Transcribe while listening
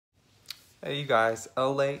Hey you guys,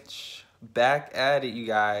 LH back at it, you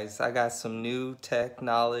guys. I got some new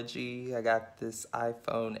technology. I got this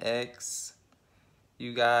iPhone X.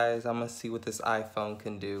 You guys, I'm gonna see what this iPhone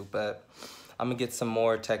can do, but I'm gonna get some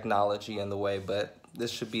more technology in the way, but this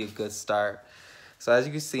should be a good start. So as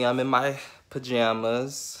you can see, I'm in my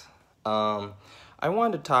pajamas. I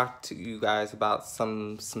wanted to talk to you guys about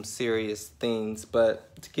some serious things,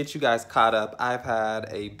 but to get you guys caught up, I've had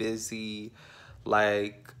a busy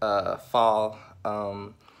fall.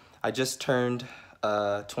 I just turned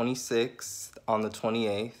 26 on the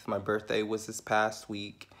 28th. My birthday was this past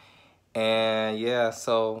week. And yeah,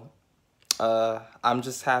 so I'm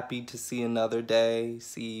just happy to see another day,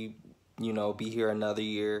 be here another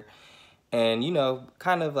year. And,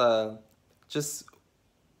 kind of just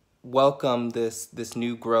welcome this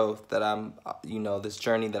new growth that I'm, this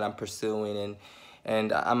journey that I'm pursuing,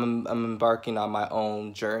 and I'm embarking on my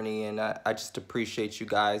own journey, and I just appreciate you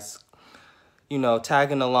guys,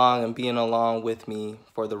 tagging along and being along with me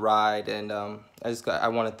for the ride. And I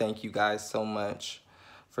want to thank you guys so much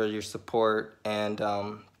for your support and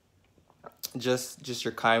just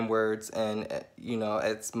your kind words, and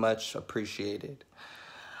it's much appreciated.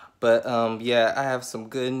 But yeah, I have some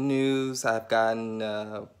good news. I've gotten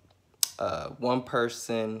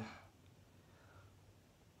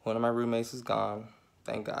one of my roommates is gone,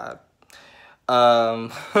 thank God.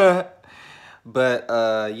 But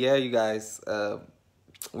yeah, you guys,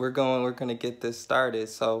 we're gonna get this started.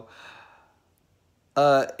 So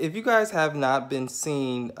if you guys have not been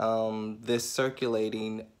seeing this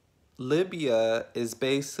circulating, Libya is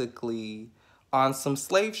basically on some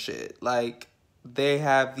slave shit. Like, they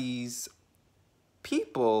have these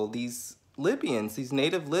people, these Libyans, these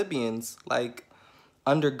native Libyans, like,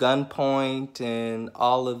 under gunpoint and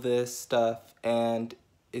all of this stuff, and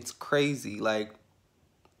it's crazy. Like,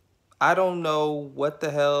 I don't know what the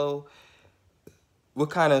hell, what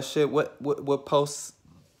kind of shit, what post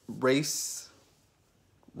race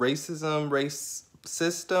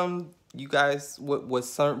system, you guys, what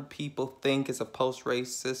certain people think is a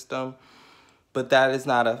post-race system, but that's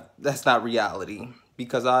not reality,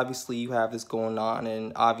 because obviously you have this going on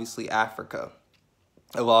in obviously Africa,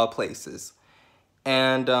 of all places.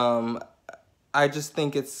 And I just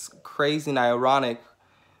think it's crazy and ironic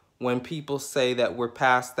when people say that we're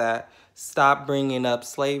past that, stop bringing up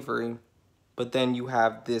slavery, but then you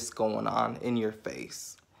have this going on in your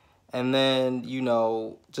face. And then,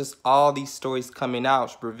 just all these stories coming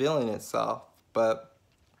out, revealing itself. But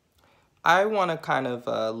I want to kind of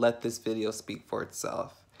let this video speak for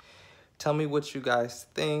itself. Tell me what you guys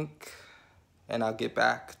think, and I'll get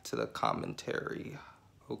back to the commentary,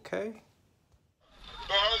 okay?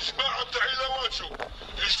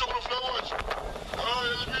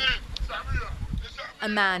 A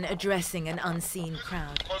man addressing an unseen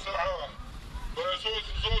crowd.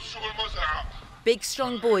 Big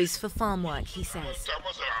strong boys for farm work, he says.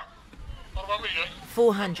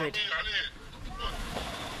 400.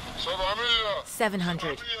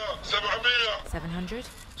 700. 700.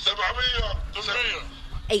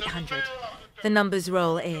 800. The numbers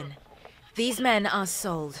roll in. These men are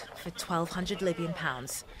sold for 1,200 Libyan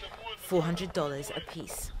pounds, $400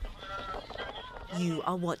 apiece. You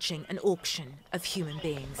are watching an auction of human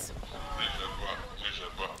beings.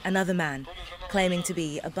 Another man, claiming to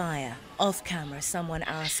be a buyer. Off camera, someone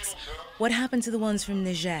asks, what happened to the ones from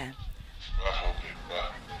Niger?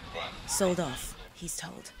 Sold off, he's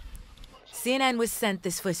told. CNN was sent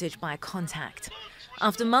this footage by a contact.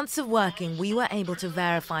 After months of working, we were able to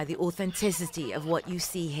verify the authenticity of what you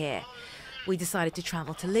see here. We decided to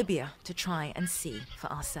travel to Libya to try and see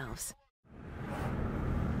for ourselves.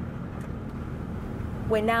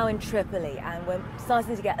 We're now in Tripoli, and we're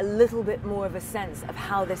starting to get a little bit more of a sense of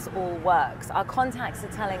how this all works. Our contacts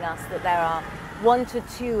are telling us that there are 1 to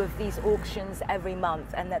 2 of these auctions every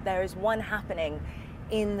month, and that there is one happening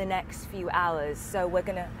in the next few hours. So we're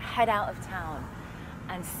going to head out of town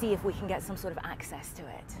and see if we can get some sort of access to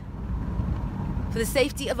it. For the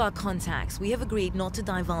safety of our contacts, we have agreed not to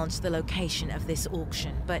divulge the location of this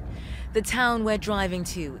auction, but the town we're driving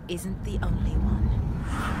to isn't the only one.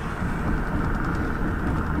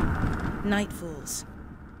 Night falls.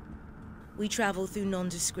 We travel through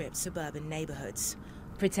nondescript suburban neighborhoods,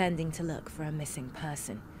 pretending to look for a missing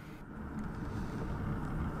person.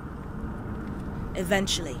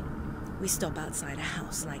 Eventually, we stop outside a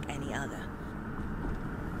house like any other.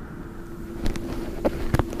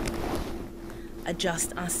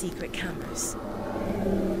 Adjust our secret cameras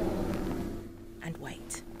and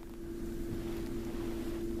wait.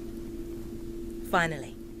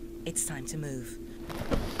 Finally, it's time to move.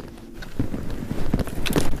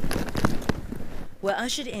 We're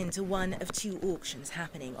ushered into one of two auctions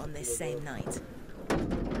happening on this same night.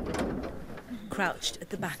 Crouched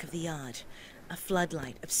at the back of the yard, a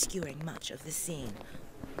floodlight obscuring much of the scene.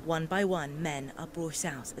 One by one, men are brought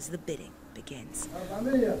out as the bidding begins.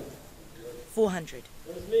 400,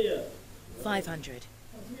 500,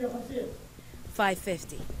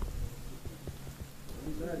 550,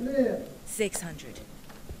 600,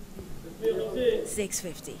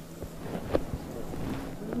 650,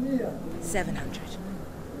 700.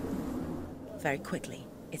 Very quickly,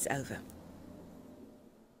 it's over.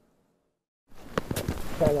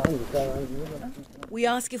 We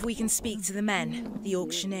ask if we can speak to the men. The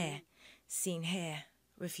auctioneer, seen here,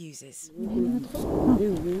 refuses.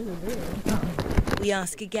 We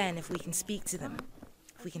ask again if we can speak to them,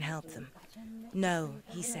 if we can help them. No,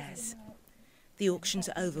 he says. The auction's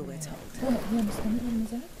over, we're told.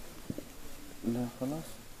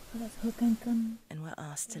 And we're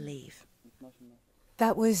asked to leave.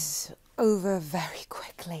 That was over very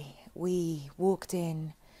quickly. We walked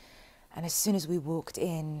in, and as soon as we walked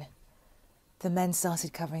in, the men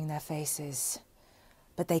started covering their faces,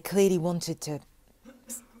 but they clearly wanted to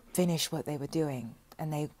finish what they were doing,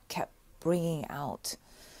 and they kept bringing out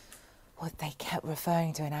what they kept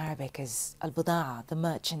referring to in Arabic as al-budaa, the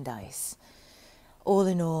merchandise. All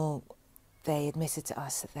in all, they admitted to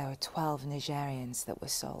us that there were 12 Nigerians that were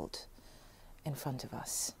sold in front of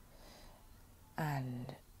us.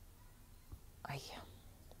 And I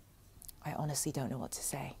honestly don't know what to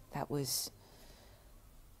say. That was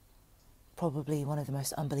probably one of the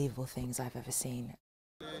most unbelievable things I've ever seen.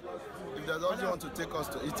 If they don't want to take us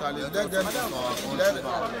to Italy, let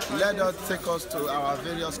us take us to our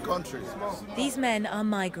various countries. These men are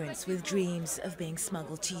migrants with dreams of being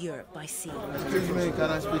smuggled to Europe by sea. Excuse me, can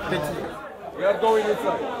I speak to you? We are going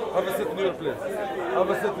inside. Have a seat in your place. Have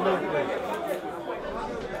a seat in your place.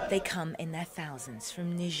 They come in their thousands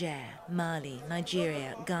from Niger, Mali,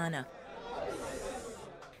 Nigeria, Ghana.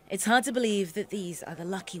 It's hard to believe that these are the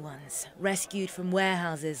lucky ones, rescued from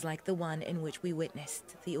warehouses like the one in which we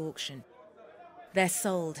witnessed the auction. They're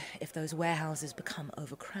sold if those warehouses become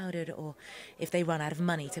overcrowded or if they run out of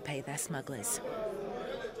money to pay their smugglers.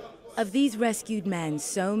 Of these rescued men,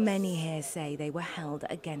 so many here say they were held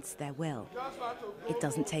against their will. It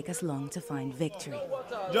doesn't take us long to find victory.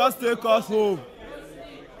 Just take us home.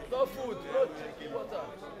 No food, no chicken, water.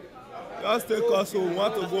 Just take us home.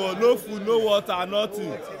 Want to go? No food, no water,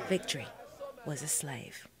 nothing. Victory was a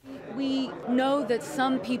slave. We know that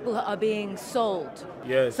some people are being sold.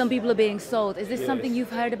 Yes. Some people are being sold. Is this something you've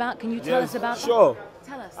heard about? Can you tell us about Sure. that?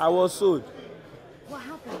 Tell us. I was sold. What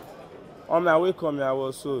happened? On my way coming, I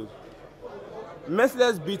was sold.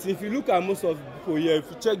 Merciless beating. If you look at most of the people here,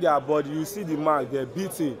 if you check their body, you see the mark. They're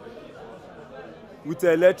beating with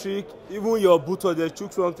electric. Even your boot, they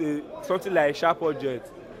took something like a sharp object.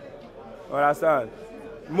 Understand?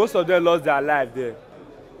 Most of them lost their life there.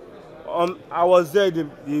 I was there.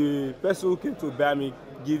 The person who came to buy me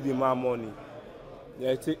give the man money.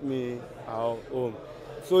 They take me out home.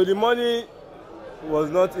 So the money was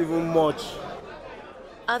not even much.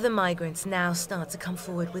 Other migrants now start to come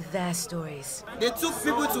forward with their stories. They took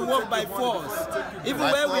people to work by force. Even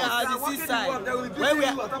when we are at the seaside,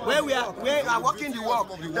 when we are working the work,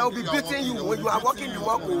 they will be beating you. When you are working the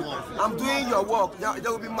work, I'm doing your work. They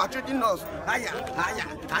will be maltreating us. Higher, higher,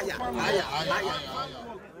 higher, higher, higher.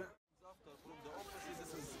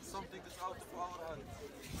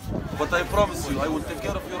 But I promise you, I will take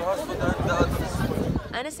care of your husband and the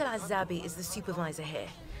others. Anas Al-Azabi is the supervisor here.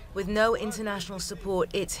 With no international support,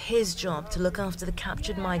 it's his job to look after the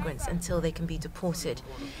captured migrants until they can be deported.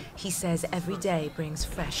 He says every day brings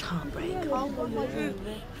fresh heartbreak.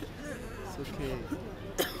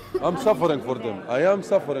 I'm suffering for them. I am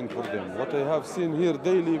suffering for them. What I have seen here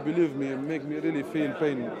daily, believe me, make me really feel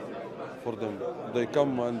pain for them. They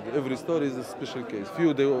come and every story is a special case.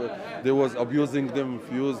 Few they was abusing them,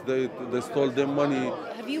 few they stole them money.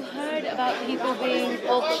 Have you heard about people being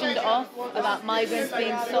auctioned off, about migrants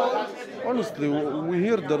being sold? Honestly, we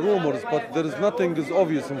hear the rumors, but there is nothing is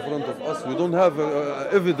obvious in front of us. We don't have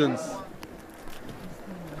evidence.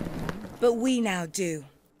 But we now do.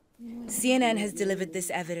 CNN has delivered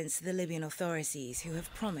this evidence to the Libyan authorities, who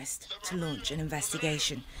have promised to launch an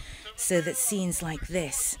investigation so that scenes like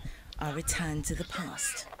this are returned to the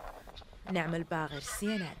past. Naam al-Bagher,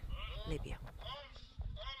 CNN, Libya.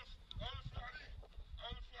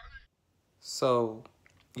 So,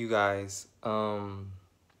 you guys,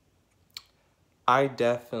 I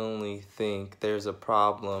definitely think there's a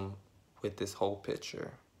problem with this whole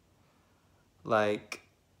picture. Like,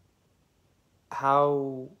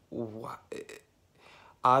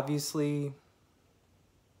 obviously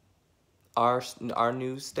our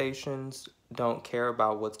news stations don't care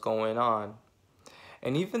about what's going on.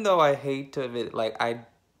 And even though I hate to admit, like, I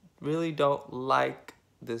really don't like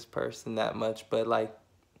this person that much, but I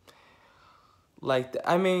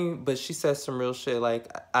mean, but she says some real shit, like,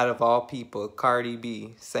 out of all people, Cardi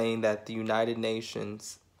B saying that the United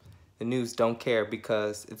Nations, the news don't care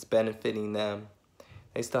because it's benefiting them.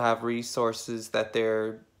 They still have resources that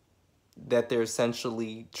they're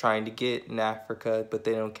essentially trying to get in Africa, but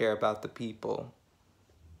they don't care about the people.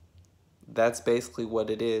 That's basically what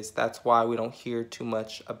it is. That's why we don't hear too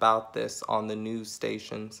much about this on the news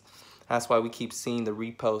stations. That's why we keep seeing the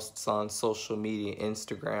reposts on social media,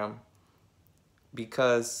 Instagram,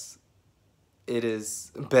 because it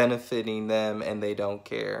is benefiting them and they don't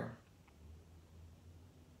care.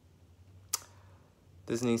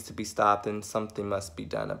 This needs to be stopped and something must be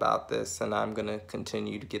done about this. And I'm going to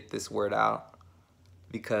continue to get this word out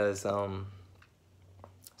because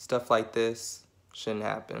stuff like this shouldn't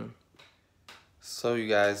happen. So you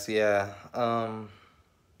guys, yeah,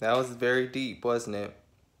 that was very deep, wasn't it?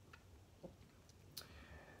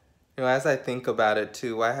 You know, as I think about it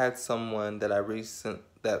too, I had someone that I recently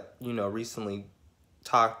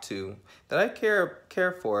talked to that I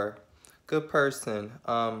care for, good person.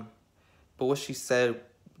 But what she said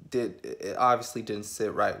it obviously didn't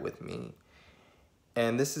sit right with me.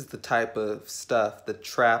 And this is the type of stuff, the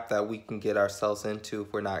trap that we can get ourselves into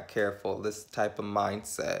if we're not careful. This type of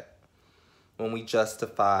mindset. When we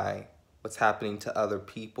justify what's happening to other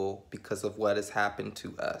people because of what has happened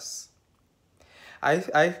to us.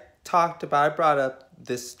 I brought up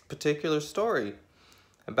this particular story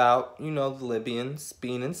about, the Libyans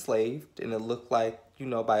being enslaved, and it looked like,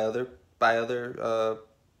 by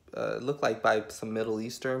some Middle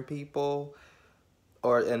Eastern people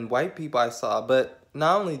and white people I saw. But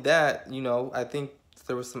not only that, I think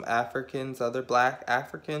there was some Africans, other black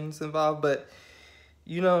Africans involved, but,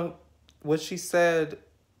 what she said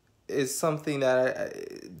is something that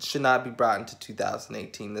should not be brought into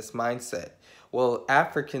 2018, this mindset. Well,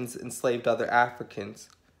 Africans enslaved other Africans.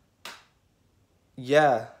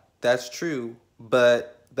 Yeah, that's true,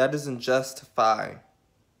 but that doesn't justify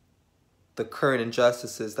the current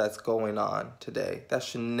injustices that's going on today. That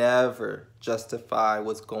should never justify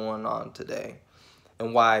what's going on today.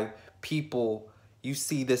 And why you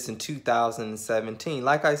see this in 2017.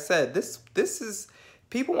 Like I said, this is...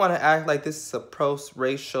 People want to act like this is a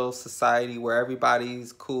pro-racial society where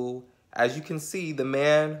everybody's cool. As you can see, the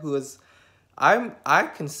man who is, I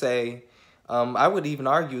can say, I would even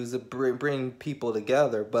argue is bring people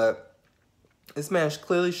together. But this man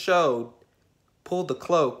clearly pulled the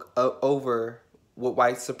cloak over what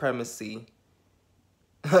white supremacy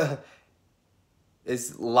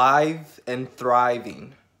is live and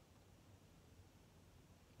thriving.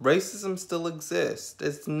 Racism still exists.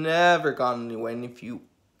 It's never gone anywhere. And if you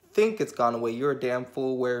think it's gone away, you're a damn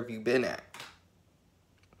fool. Where have you been at?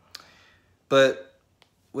 But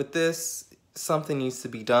with this, something needs to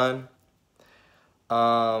be done.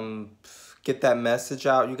 Get that message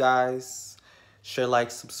out, you guys. Share, like,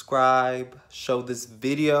 subscribe. Show this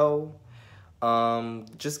video.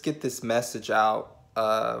 Just get this message out.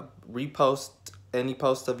 Repost any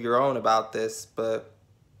post of your own about this. But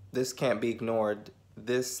this can't be ignored.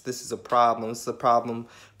 This is a problem. This is a problem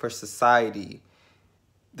for society.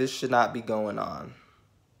 This should not be going on.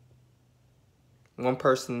 One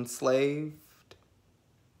person enslaved,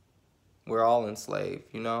 we're all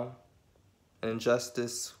enslaved, And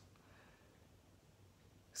injustice,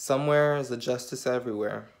 somewhere is a justice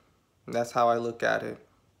everywhere. And that's how I look at it.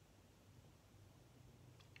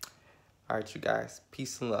 All right, you guys.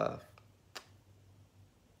 Peace and love.